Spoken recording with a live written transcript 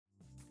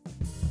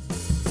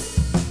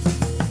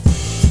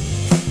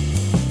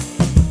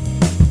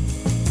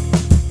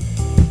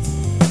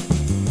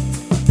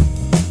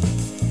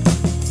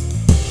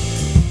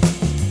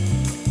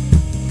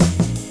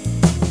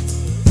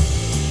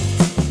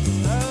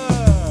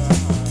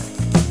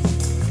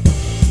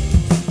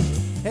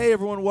Hey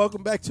everyone,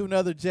 welcome back to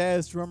another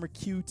Jazz Drummer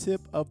Q-Tip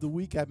of the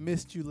week. I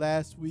missed you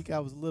last week. I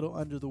was a little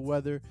under the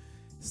weather.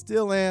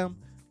 Still am,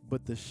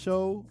 but the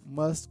show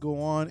must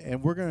go on,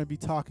 and we're going to be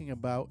talking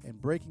about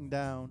and breaking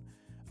down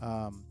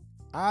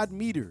odd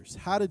meters,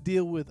 how to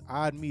deal with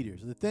odd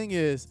meters. The thing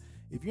is,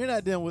 if you're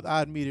not dealing with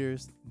odd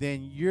meters,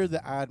 then you're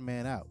the odd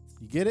man out.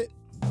 You get it?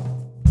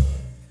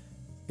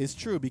 It's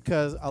true,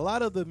 because a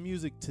lot of the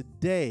music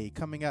today,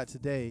 coming out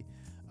today,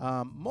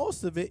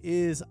 most of it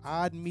is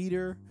odd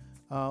meter,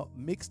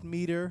 mixed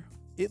meter,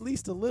 at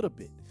least a little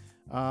bit,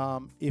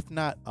 if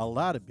not a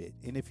lot of it.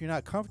 And if you're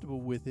not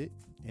comfortable with it,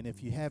 and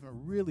if you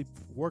haven't really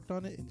worked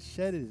on it and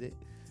shedded it,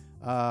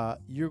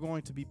 you're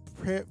going to be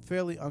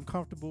fairly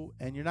uncomfortable,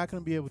 and you're not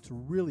going to be able to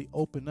really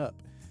open up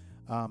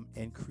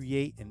and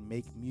create and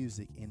make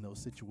music in those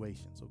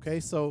situations. Okay,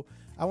 so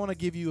I want to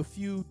give you a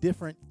few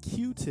different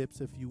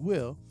Q-tips, if you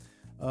will,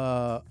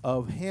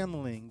 of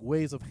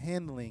ways of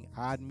handling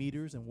odd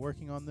meters and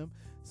working on them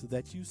so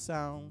that you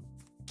sound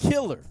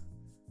killer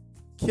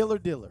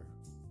diller.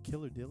 I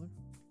don't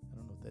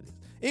know what that is.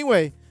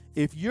 Anyway,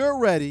 if you're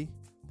ready,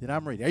 then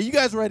I'm ready. Are you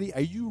guys ready?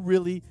 Are you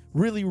really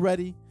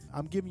ready?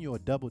 I'm giving you a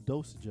double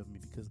dosage of me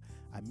because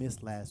I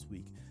missed last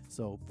week.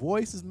 So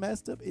voice is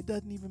messed up. It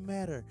doesn't even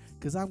matter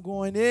because I'm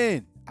going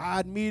in.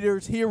 Odd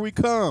meters, here we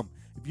come.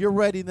 If you're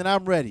ready, then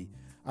I'm ready.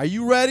 Are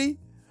you ready?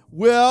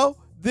 Well,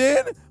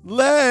 then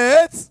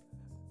let's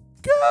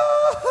go.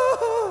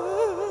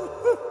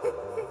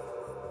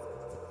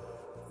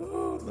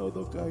 Oh, no,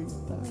 caí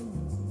time.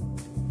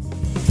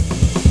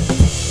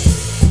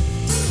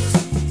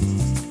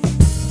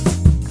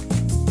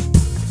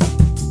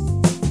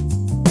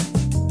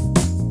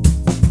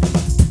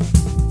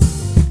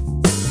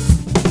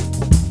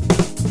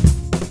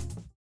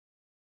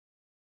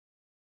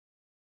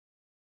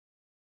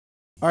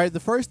 All right,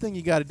 the first thing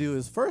you got to do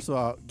is, first of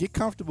all, get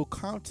comfortable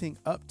counting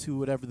up to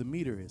whatever the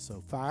meter is.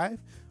 So 5,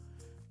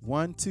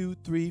 1, 2,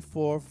 3,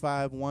 4,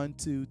 5, 1,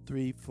 2,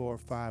 3, 4,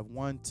 5,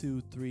 1,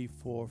 2, 3,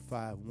 4,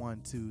 5,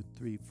 1, 2,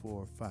 3,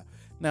 4, 5.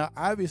 Now,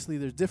 obviously,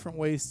 there's different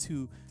ways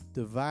to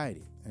divide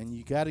it, and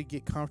you got to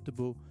get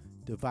comfortable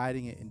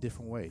dividing it in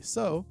different ways.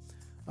 So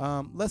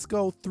let's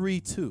go 3,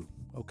 2,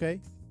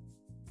 okay?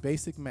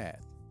 Basic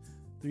math.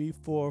 3,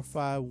 4,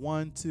 5,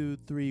 1, 2,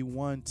 3,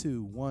 1,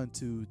 2, 1,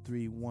 2,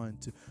 3, 1,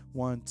 2,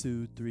 1,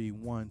 2, 3,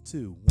 1,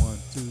 2, 1,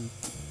 2.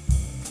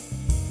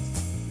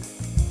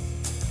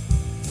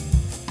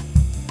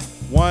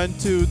 1,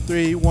 2,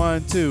 3,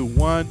 1, 2,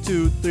 1,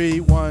 2, 3,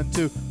 1,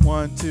 2,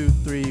 1, 2,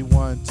 3,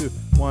 1, 2,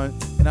 1.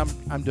 And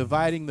I'm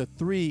dividing the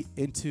 3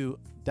 into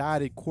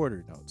dotted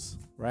quarter notes,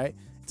 right?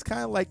 It's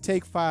kind of like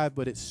take 5,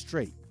 but it's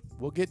straight.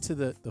 We'll get to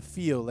the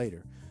feel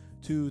later.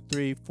 2,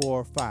 3,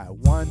 4, 5.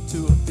 1,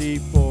 2, 3,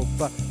 4,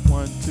 5.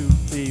 1, 2,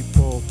 3,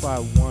 4,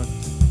 5. 1.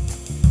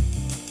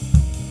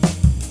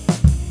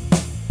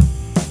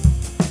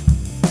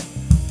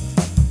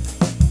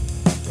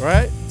 All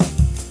right?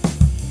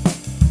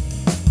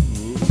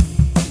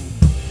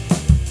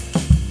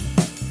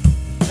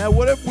 Now,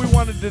 what if we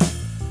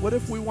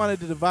wanted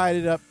to divide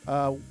it up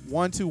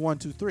 1, 2, 1,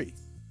 2, 3?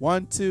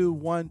 1, 2,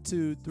 1,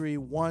 2, 3,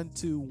 1,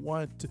 2,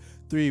 1, 2,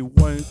 3,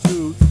 1,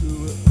 2,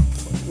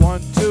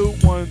 1, 2,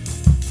 1,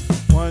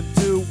 1,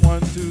 2,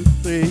 1, 2,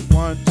 3,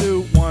 1,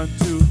 2, 1,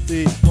 2,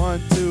 3,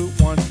 1, 2,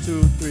 1,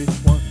 2, 3,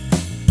 1.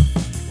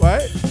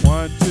 Right?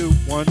 1, 2,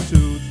 1,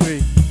 2,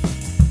 3.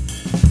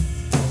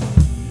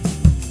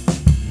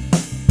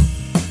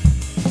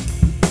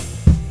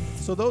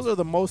 So those are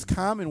the most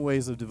common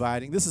ways of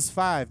dividing. This is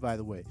 5, by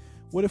the way.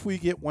 What if we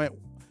went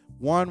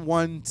 1,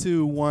 1,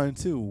 2, 1,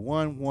 2,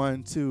 1,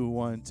 1, 2,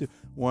 1, 2,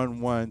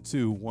 1, 1,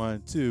 2,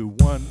 1, 2,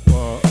 1,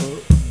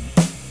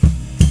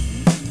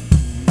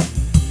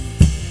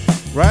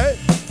 right?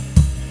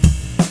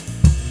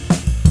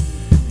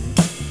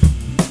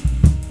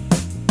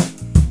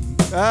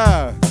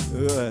 Ah,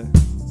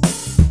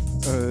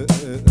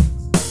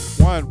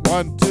 1,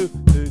 1, 2,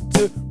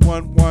 2,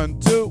 1, 1,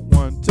 2,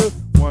 1, 2,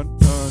 1,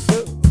 2.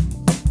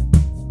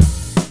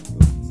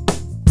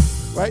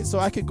 Right? So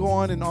I could go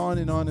on and on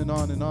and on and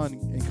on and on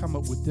and come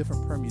up with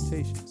different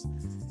permutations,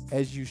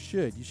 as you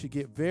should. You should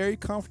get very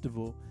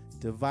comfortable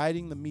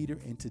dividing the meter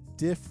into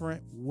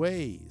different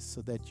ways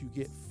so that you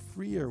get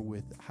freer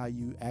with how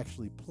you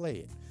actually play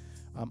it.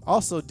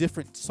 Also,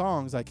 different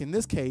songs, like in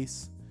this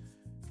case,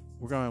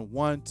 we're going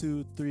 1,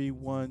 2, 3,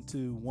 1,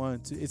 2,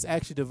 1, 2. It's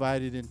actually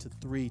divided into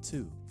 3,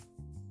 2.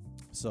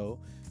 So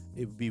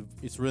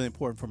it's really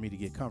important for me to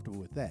get comfortable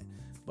with that.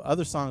 But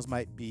other songs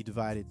might be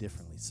divided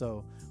differently.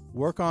 So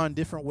work on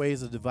different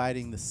ways of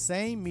dividing the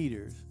same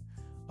meters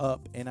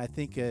up, and I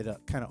think it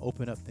kind of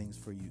open up things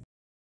for you.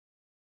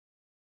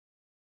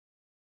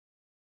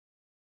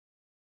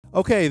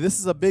 Okay, this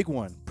is a big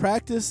one.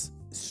 Practice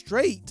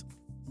straight,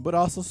 but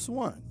also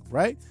swung,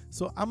 right?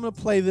 So I'm going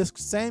to play this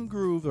same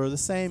groove or the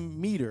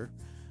same meter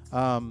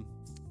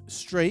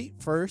straight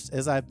first,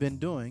 as I've been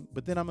doing,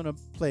 but then I'm going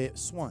to play it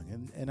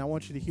swung, and I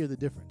want you to hear the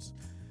difference.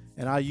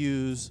 And I'll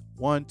use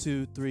 1,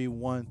 2, 3,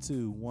 1,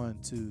 2, 1,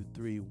 2,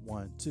 3,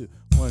 1, 2,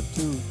 1,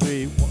 2,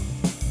 3, 1.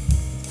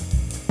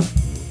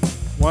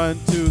 1,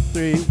 2,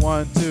 3,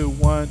 1, 2,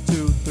 1,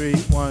 2, 3,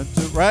 1,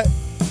 2, right?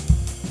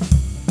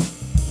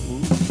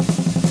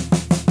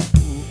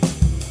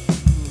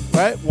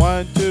 Right?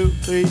 1, 2,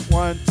 3,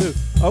 1, 2.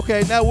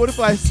 Okay, now what if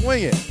I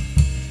swing it?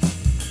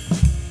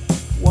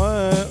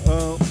 1,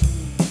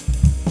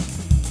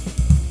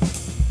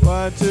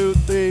 2,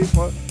 3,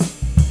 4.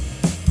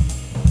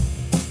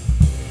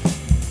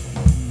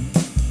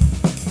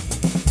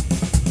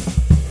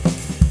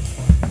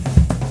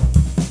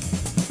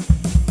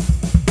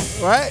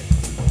 Right?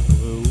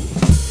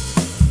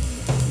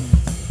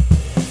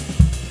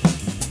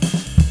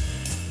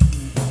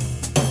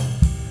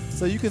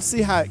 So you can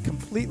see how it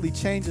completely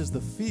changes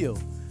the feel.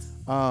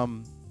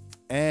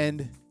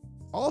 And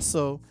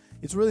also,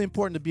 it's really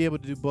important to be able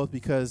to do both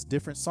because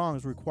different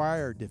songs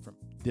require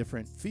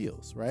different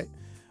feels, right?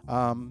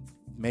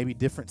 Maybe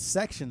different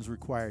sections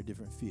require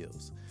different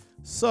feels.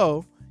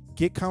 So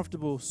get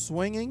comfortable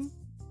swinging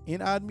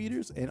in odd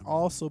meters and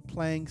also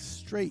playing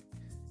straight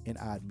in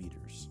odd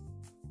meters.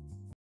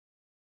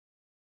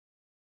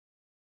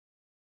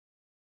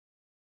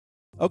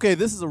 Okay,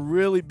 this is a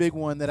really big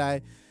one that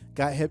I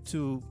got hip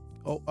to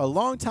a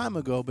long time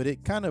ago, but it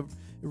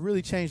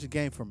really changed the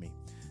game for me.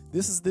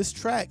 This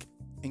track,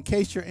 in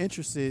case you're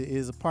interested,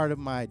 is a part of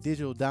my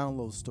digital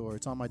download store.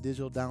 It's on my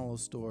digital download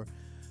store.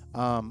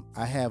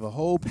 I have a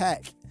whole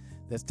pack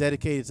that's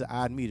dedicated to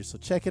odd meters, so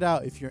check it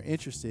out if you're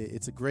interested.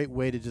 It's a great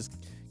way to just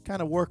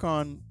kind of work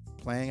on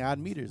playing odd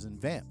meters and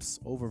vamps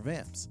over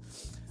vamps.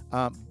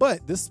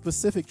 But this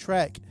specific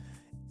track,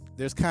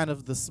 there's kind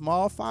of the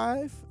small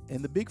 5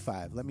 and the big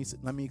 5. Let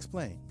me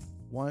explain.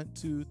 1,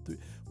 2, 3,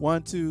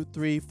 1, 2,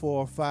 3,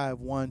 4, 5,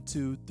 1,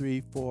 2,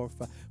 3, 4,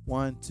 5,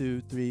 1,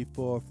 2, 3,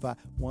 4, 5,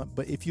 1.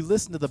 But if you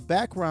listen to the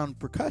background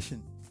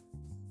percussion,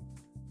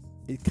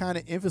 it kind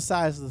of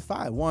emphasizes the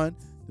 5. 1,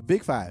 the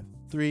big 5,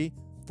 3,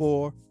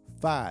 4,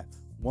 5.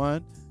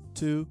 1,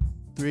 2,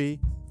 3,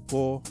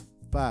 4,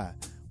 5.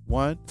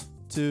 1,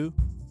 2,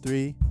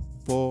 3,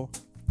 4,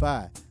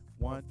 5.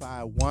 1,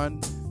 5.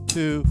 1,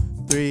 2,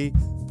 3,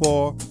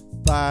 4,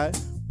 5.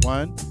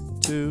 1,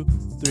 2,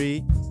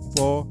 3,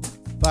 4,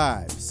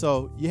 5.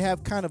 So you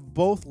have kind of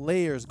both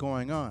layers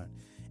going on,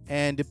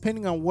 and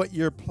depending on what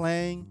you're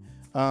playing,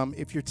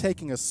 if you're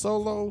taking a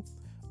solo,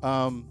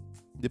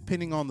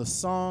 depending on the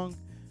song,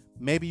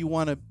 maybe you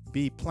want to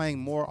be playing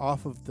more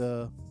off of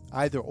the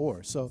either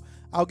or. So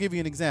I'll give you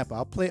an example.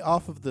 I'll play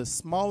off of the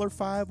smaller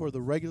 5 or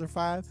the regular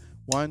 5.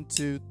 1,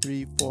 2,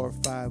 3, 4,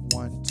 5.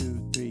 1,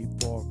 2, 3,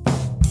 4,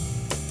 5.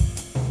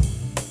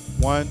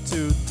 1,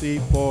 2, 3,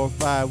 4,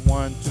 5.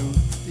 1, 2,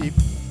 3,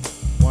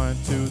 1,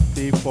 2,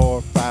 3,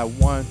 4, 5.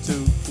 1,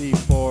 2, 3,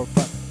 4,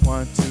 5.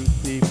 1, 2,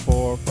 3,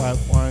 4,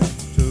 5. 1,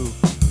 2.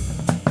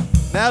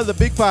 Now the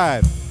big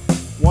 5.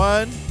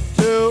 1,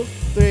 2,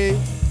 3,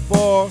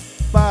 4,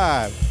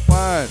 5.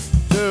 1,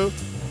 2,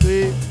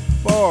 3,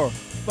 4,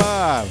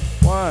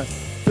 5. 1,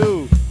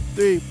 2,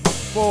 3,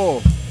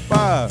 4,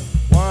 5.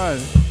 1,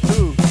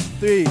 2,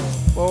 3,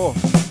 4.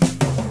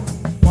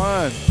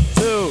 1,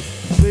 2,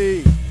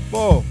 3,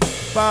 4,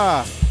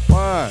 5.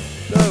 1,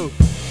 2,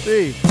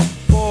 3,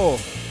 4,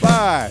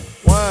 5.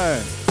 1.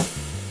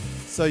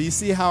 So you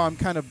see how I'm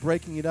kind of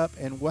breaking it up,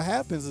 and what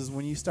happens is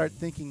when you start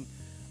thinking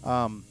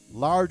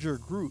larger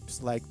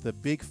groups like the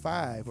big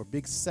 5 or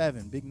big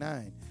 7, big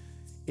 9,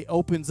 it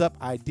opens up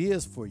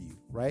ideas for you,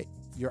 right?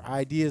 Your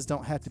ideas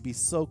don't have to be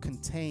so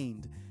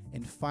contained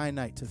and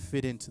finite to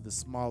fit into the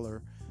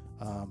smaller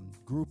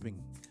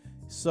grouping.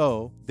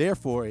 So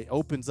therefore it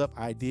opens up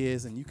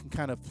ideas, and you can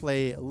kind of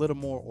play a little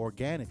more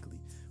organically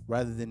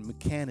rather than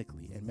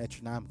mechanically and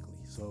metronomically.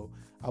 So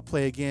I'll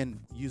play again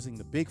using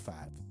the big 5.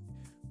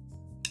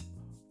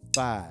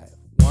 5.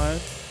 1,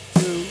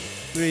 2,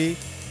 3,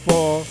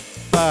 4,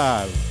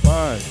 5.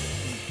 1,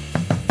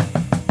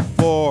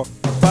 4,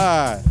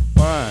 5.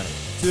 1,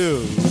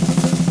 2,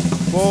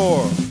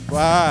 4,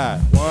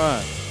 5.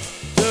 1,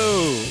 2,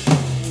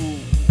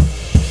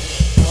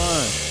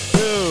 1,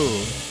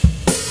 2,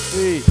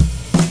 3.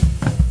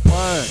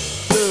 1,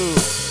 2,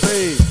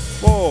 3,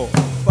 4,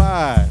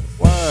 5.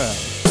 1,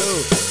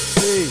 2,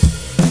 3,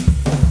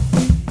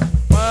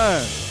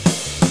 1.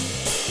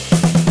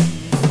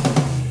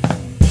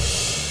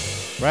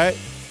 Right?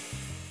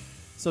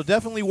 So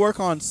definitely work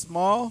on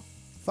small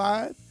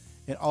 5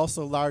 and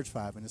also large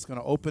 5, and it's going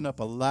to open up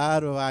a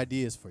lot of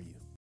ideas for you.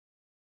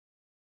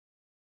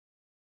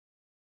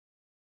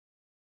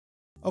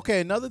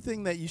 Okay, another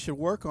thing that you should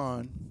work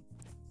on,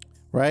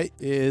 right,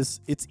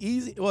 is it's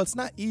easy. Well, it's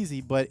not easy,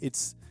 but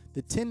it's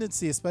the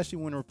tendency, especially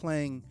when we're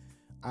playing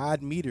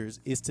odd meters,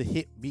 is to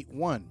hit beat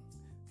 1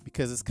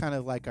 because it's kind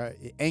of like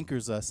it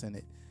anchors us in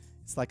it.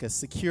 It's like a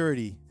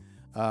security,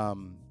 a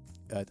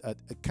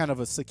kind of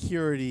a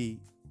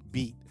security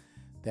beat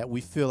that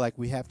we feel like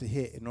we have to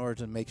hit in order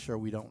to make sure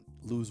we don't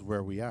lose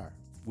where we are,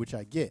 which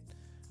I get.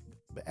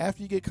 But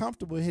after you get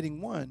comfortable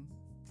hitting 1,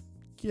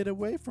 get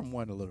away from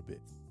 1 a little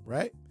bit,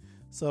 right?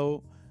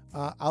 So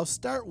I'll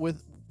start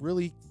with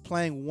really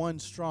playing 1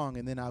 strong,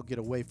 and then I'll get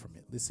away from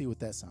it. Let's see what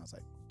that sounds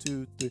like.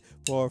 2, 3,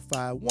 4,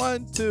 5.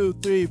 1, 2,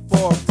 3,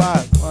 4,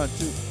 5. 1,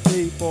 2.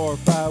 3, 4,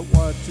 5,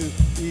 1, 2,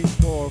 3,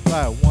 4,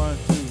 5, 1,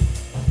 2,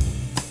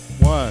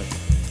 1,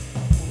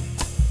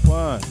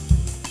 1,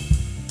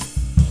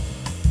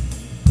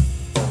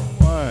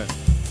 1.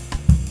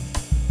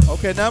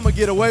 Okay, now I'm gonna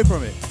get away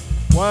from it.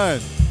 1,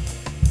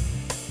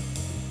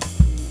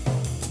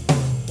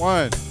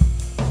 1,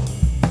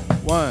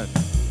 1,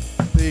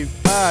 3,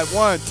 5,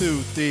 1,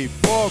 2, 3,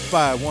 4,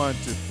 5, 1,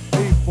 2,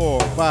 3, 4,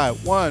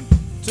 5, 1,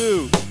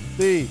 2,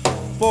 3,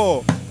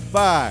 4,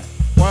 5,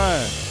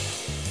 1.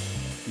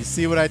 You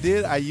see what I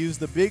did? I used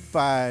the big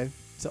 5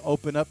 to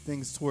open up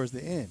things towards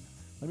the end.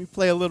 Let me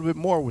play a little bit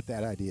more with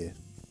that idea.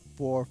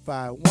 4,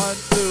 5, 1,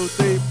 2,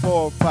 3,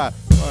 4, 5,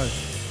 1,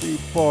 3,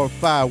 4,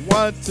 5,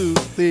 1, 2,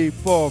 3,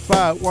 4,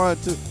 5, 1,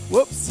 2.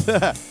 Whoops.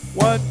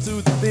 1,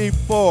 2, 3,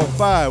 4,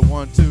 5,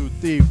 1, 2,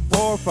 3,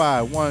 4,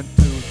 5, 1,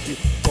 2, 3,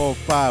 4,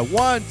 5,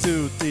 1,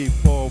 2, 3,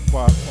 4,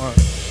 5,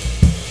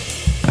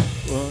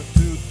 1,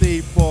 2,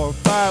 3, 4,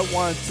 5,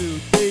 1, 2,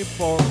 3,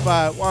 4,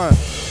 5, 1,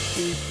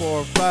 3,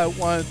 4, 5,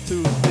 1,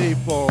 2, 3,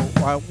 4,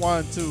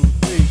 1, 2,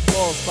 3,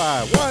 4,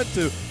 5, 1,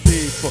 2,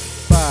 3, 4,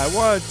 5,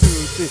 1, 2,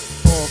 3,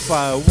 4,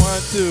 5,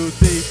 1, 2,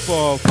 3,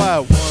 4,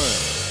 5,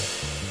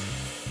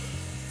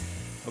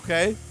 1.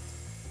 Okay?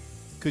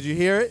 Could you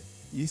hear it?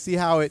 You see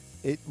how it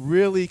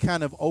really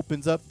kind of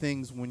opens up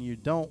things when you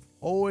don't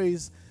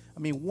always, I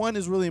mean, 1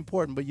 is really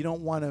important, but you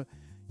don't want to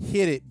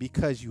hit it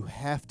because you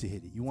have to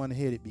hit it. You want to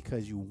hit it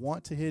because you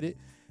want to hit it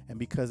and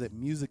because it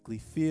musically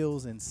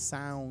feels and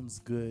sounds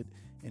good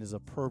and is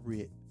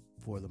appropriate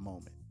for the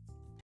moment.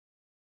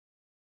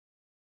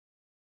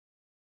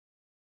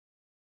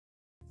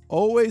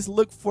 Always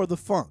look for the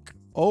funk.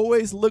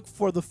 Always look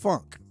for the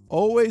funk.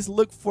 Always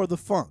look for the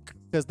funk,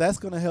 because that's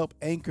going to help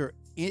anchor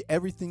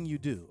everything you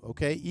do,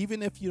 okay?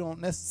 Even if you don't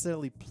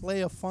necessarily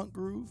play a funk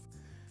groove,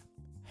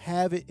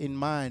 have it in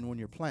mind when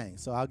you're playing.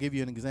 So I'll give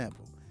you an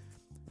example.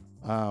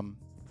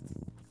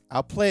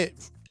 I'll play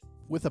it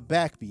with a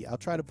backbeat. I'll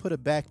try to put a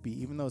backbeat,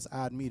 even though it's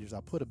odd meters.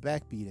 I'll put a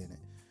backbeat in it,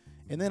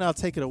 and then I'll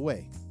take it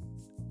away.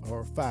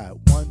 Or 5,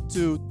 1,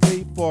 2,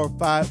 3, 4,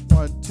 5,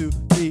 1, 2,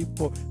 3,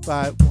 4,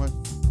 5,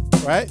 1.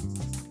 Right?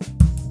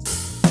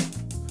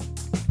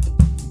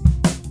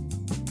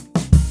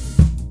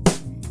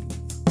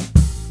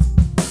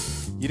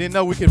 You didn't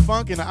know we could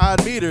funk in the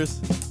odd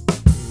meters.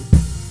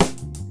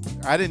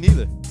 I didn't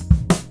either.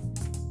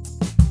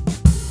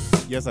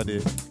 Yes, I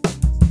did.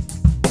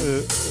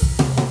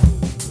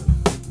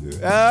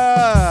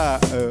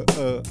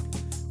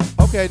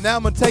 Okay, now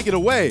I'm going to take it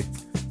away.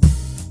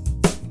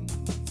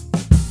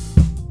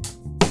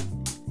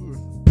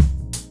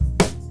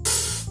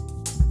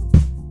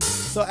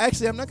 So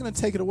actually, I'm not going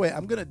to take it away.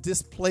 I'm going to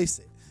displace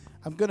it.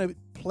 I'm going to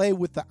play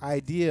with the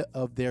idea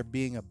of there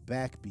being a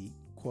backbeat,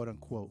 quote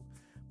unquote.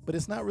 But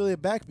it's not really a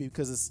backbeat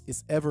because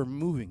it's ever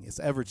moving. It's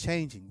ever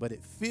changing. But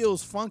it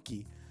feels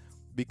funky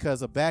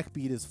because a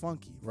backbeat is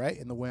funky, right?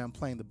 And the way I'm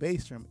playing the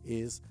bass drum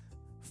is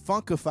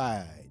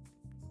funkified.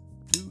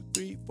 2,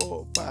 3,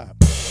 4, 5.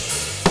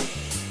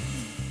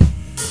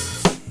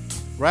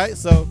 Right?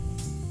 So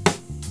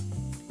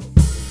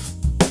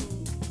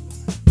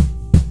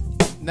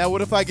now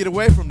what if I get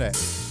away from that?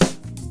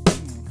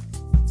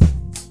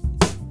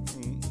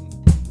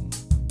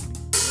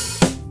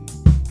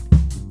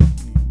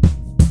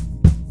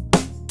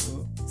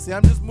 See,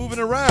 I'm just moving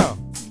around.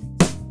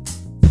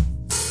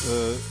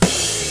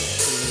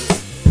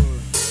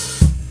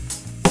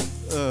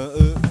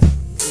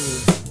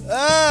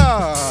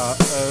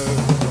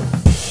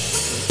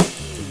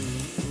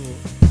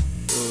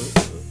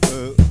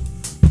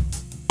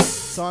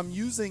 So I'm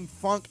using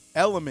funk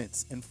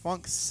elements and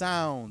funk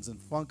sounds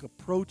and funk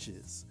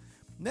approaches.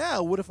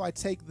 Now, what if I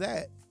take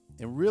that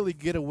and really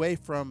get away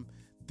from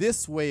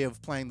this way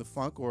of playing the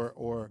funk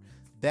or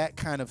that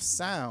kind of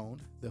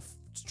sound, the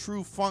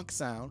true funk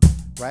sound,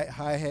 right?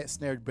 Hi-hat,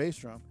 snare, bass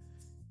drum,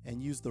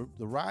 and use the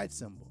ride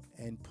cymbal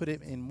and put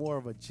it in more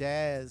of a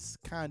jazz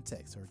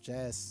context or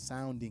jazz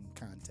sounding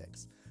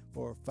context.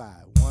 4,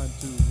 5, 1,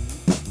 2.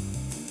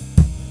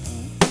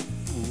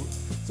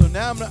 So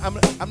now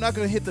I'm not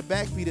going to hit the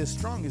backbeat as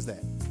strong as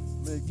that.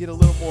 I'm going to get a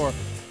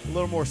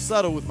little more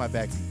subtle with my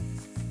backbeat.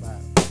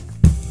 5.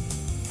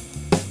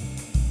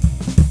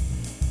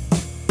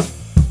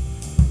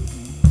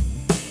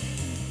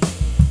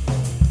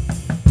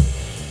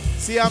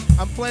 See, I'm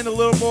playing a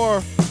little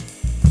more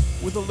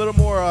with a little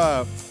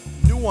more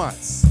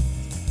nuance,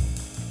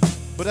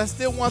 but I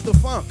still want the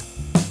funk.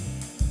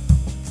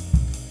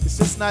 It's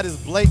just not as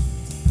blatant.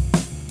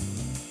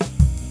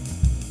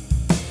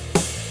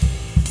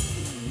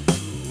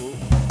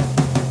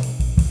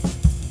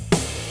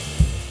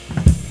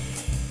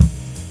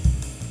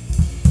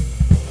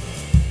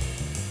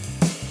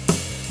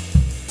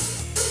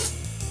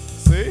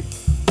 See?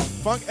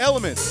 Funk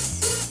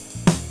elements.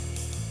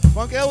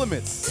 Funk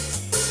elements.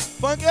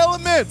 Funk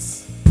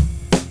elements.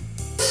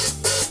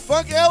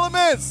 Funk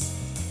elements.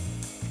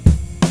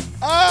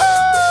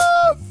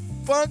 Ah!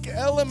 Funk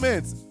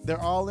elements. They're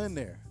all in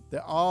there.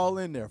 They're all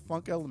in there.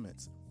 Funk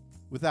elements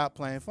without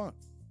playing funk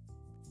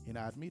in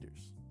odd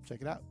meters.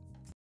 Check it out.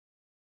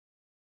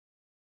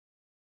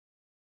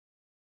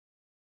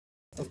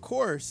 Of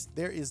course,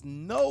 there is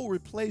no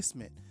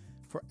replacement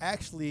for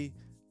actually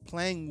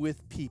playing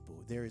with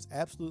people. There is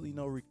absolutely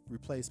no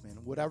replacement.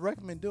 What I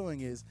recommend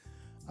doing is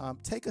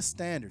take a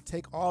standard,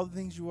 take all the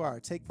things you are,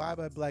 take Bye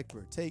Bye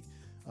Blackbird, take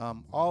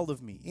All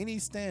of Me, any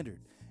standard,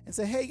 and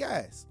say, hey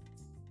guys,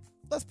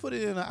 let's put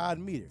it in an odd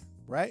meter,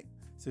 right?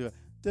 So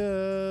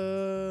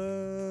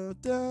da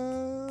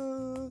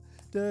da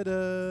da da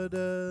da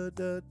da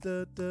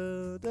da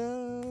da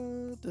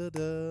da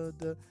da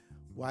da.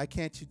 Why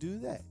can't you do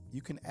that?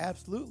 You can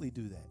absolutely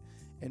do that.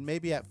 And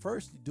maybe at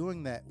first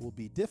doing that will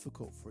be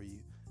difficult for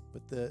you,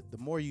 but the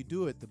more you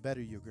do it, the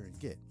better you're going to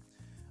get.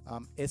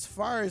 As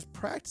far as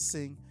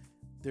practicing,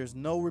 there's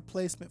no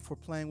replacement for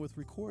playing with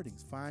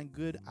recordings. Find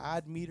good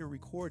odd meter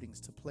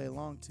recordings to play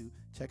along to.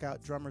 Check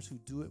out drummers who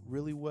do it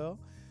really well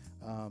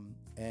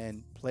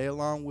and play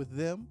along with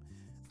them.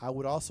 I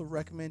would also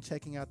recommend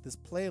checking out this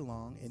play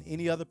along and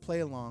any other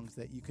play alongs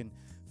that you can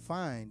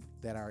find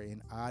that are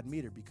in odd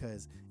meter,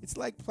 because it's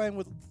like playing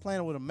with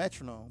a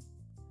metronome,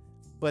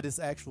 but it's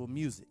actual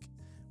music,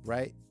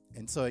 right?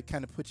 And so it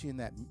kind of puts you in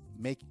that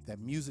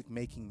music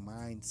making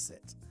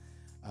mindset,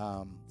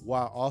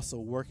 while also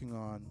working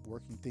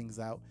things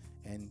out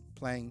and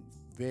playing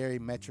very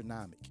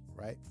metronomic,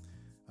 right?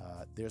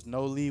 There's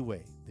no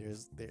leeway.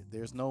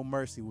 There's no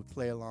mercy with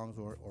play alongs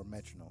or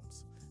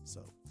metronomes.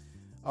 So,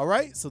 all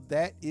right, so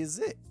that is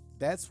it.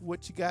 That's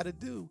what you got to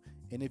do.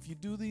 And if you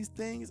do these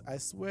things, I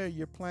swear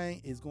your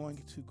playing is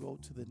going to go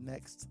to the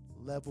next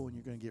level, and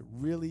you're going to get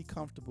really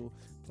comfortable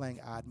playing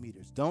odd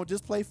meters. Don't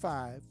just play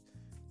 5.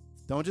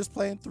 Don't just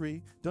play in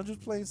 3. Don't just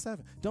play in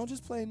 7. Don't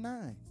just play in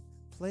 9.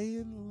 Play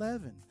in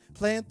 11.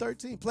 Play in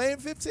 13. Play in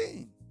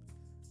 15.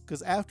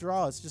 Because after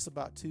all, it's just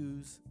about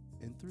 2s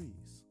and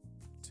 3s.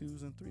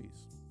 2s and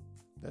 3s.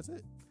 That's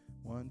it.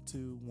 1,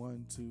 2,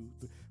 1, 2,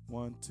 3.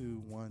 1,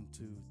 2, 1,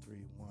 2,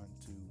 3. 1,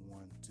 2,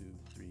 1, 2,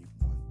 3.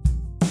 1,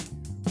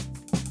 2.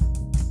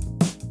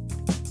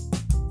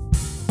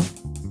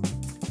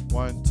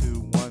 1, 2,